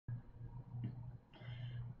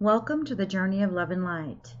Welcome to the Journey of Love and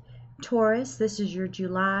Light. Taurus, this is your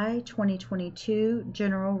July 2022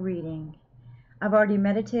 general reading. I've already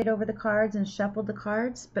meditated over the cards and shuffled the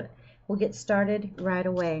cards, but we'll get started right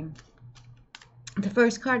away. The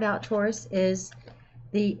first card out, Taurus, is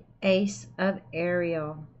the Ace of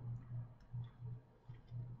Aries.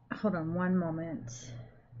 Hold on one moment.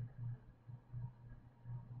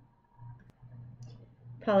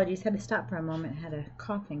 Apologies, had to stop for a moment, had a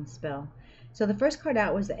coughing spell. So the first card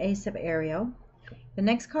out was the Ace of Aries. The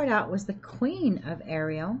next card out was the Queen of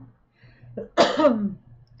Aries. The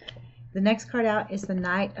next card out is the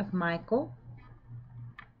Knight of Michael.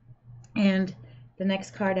 And the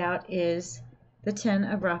next card out is the Ten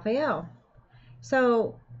of Raphael.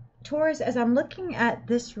 So Taurus, as I'm looking at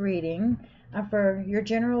this reading for your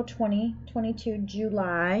general 2022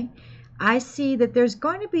 July, I see that there's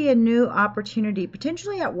going to be a new opportunity,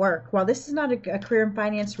 potentially at work. While this is not a career and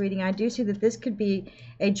finance reading, I do see that this could be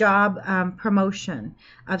a job promotion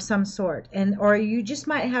of some sort, or you just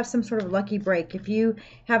might have some sort of lucky break. If you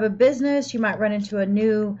have a business, you might run into a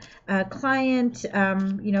new client,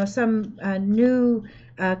 some new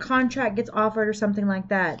contract gets offered or something like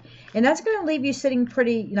that. And that's going to leave you sitting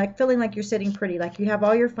pretty, like feeling like you're sitting pretty, like you have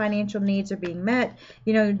all your financial needs are being met.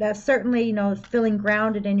 That's certainly, feeling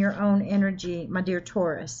grounded in your own energy, my dear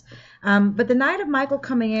Taurus. But the Knight of Michael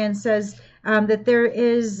coming in says that there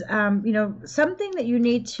is, something that you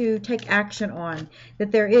need to take action on,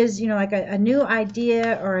 that there is, like a new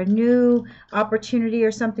idea or a new opportunity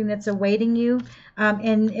or something that's awaiting you.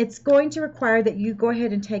 And it's going to require that you go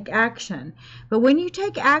ahead and take action. But when you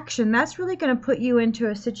take action, that's really going to put you into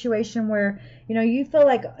a situation where, you feel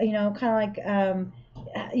like,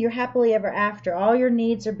 you're happily ever after. All your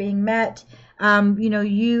needs are being met.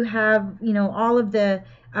 You have, all of the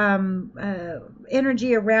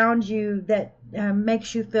energy around you that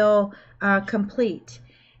makes you feel complete.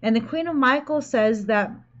 And the Queen of Michael says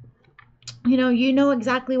that, you know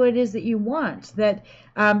exactly what it is that you want, that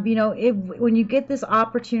when you get this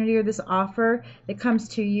opportunity or this offer that comes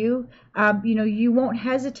to you, you won't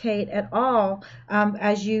hesitate at all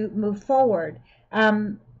as you move forward.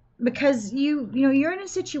 Because you're in a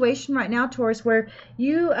situation right now, Taurus, where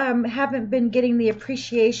you haven't been getting the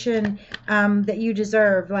appreciation that you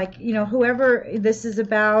deserve. Like, whoever this is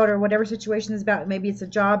about or whatever situation is about, maybe it's a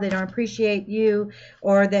job, they don't appreciate you,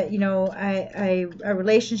 or that, a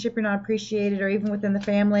relationship you're not appreciated, or even within the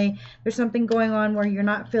family, there's something going on where you're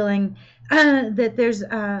not feeling that there's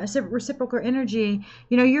a reciprocal energy.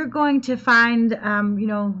 You're going to find,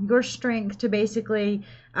 your strength to basically,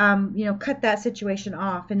 cut that situation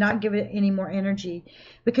off and not give it any more energy,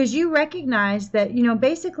 because you recognize that,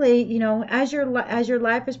 basically, as your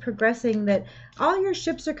life is progressing, that all your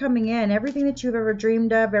ships are coming in. Everything that you've ever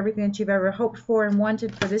dreamed of, everything that you've ever hoped for and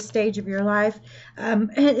wanted for this stage of your life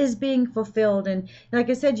is being fulfilled. And like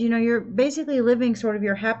I said, you're basically living sort of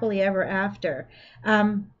your happily ever after.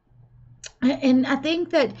 And I think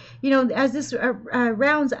that, as this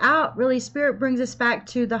rounds out, really, Spirit brings us back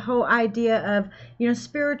to the whole idea of,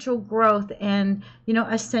 spiritual growth and,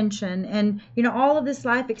 ascension. And, all of this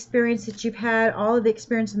life experience that you've had, all of the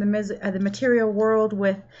experience in the material world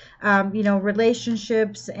with,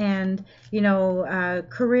 relationships and,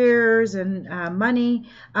 careers and money,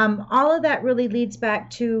 all of that really leads back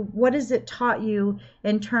to what has it taught you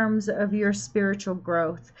in terms of your spiritual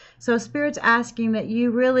growth. So Spirit's asking that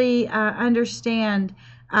you really understand,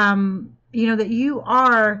 that you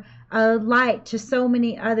are a light to so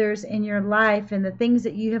many others in your life, and the things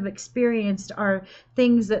that you have experienced are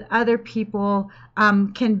things that other people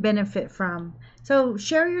can benefit from. So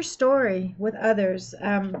share your story with others,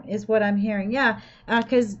 is what I'm hearing. Yeah,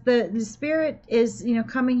 because the Spirit is,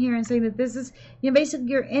 coming here and saying that this is, basically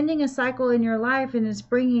you're ending a cycle in your life, and it's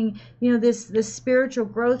bringing, this spiritual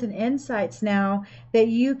growth and insights now that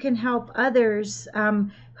you can help others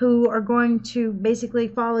who are going to basically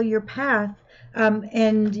follow your path,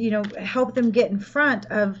 and, help them get in front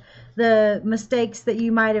of the mistakes that you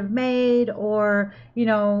might have made, or,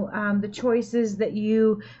 the choices that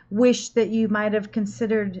you wish that you might have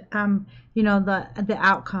considered, the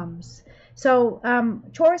outcomes. So,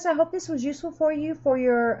 Taurus, I hope this was useful for you for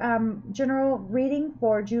your general reading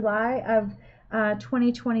for July of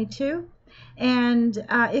 2022. And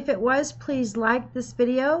if it was, please like this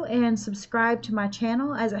video and subscribe to my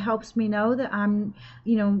channel, as it helps me know that I'm,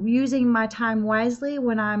 using my time wisely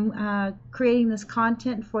when I'm creating this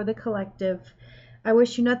content for the collective. I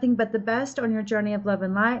wish you nothing but the best on your journey of love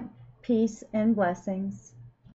and light. Peace and blessings.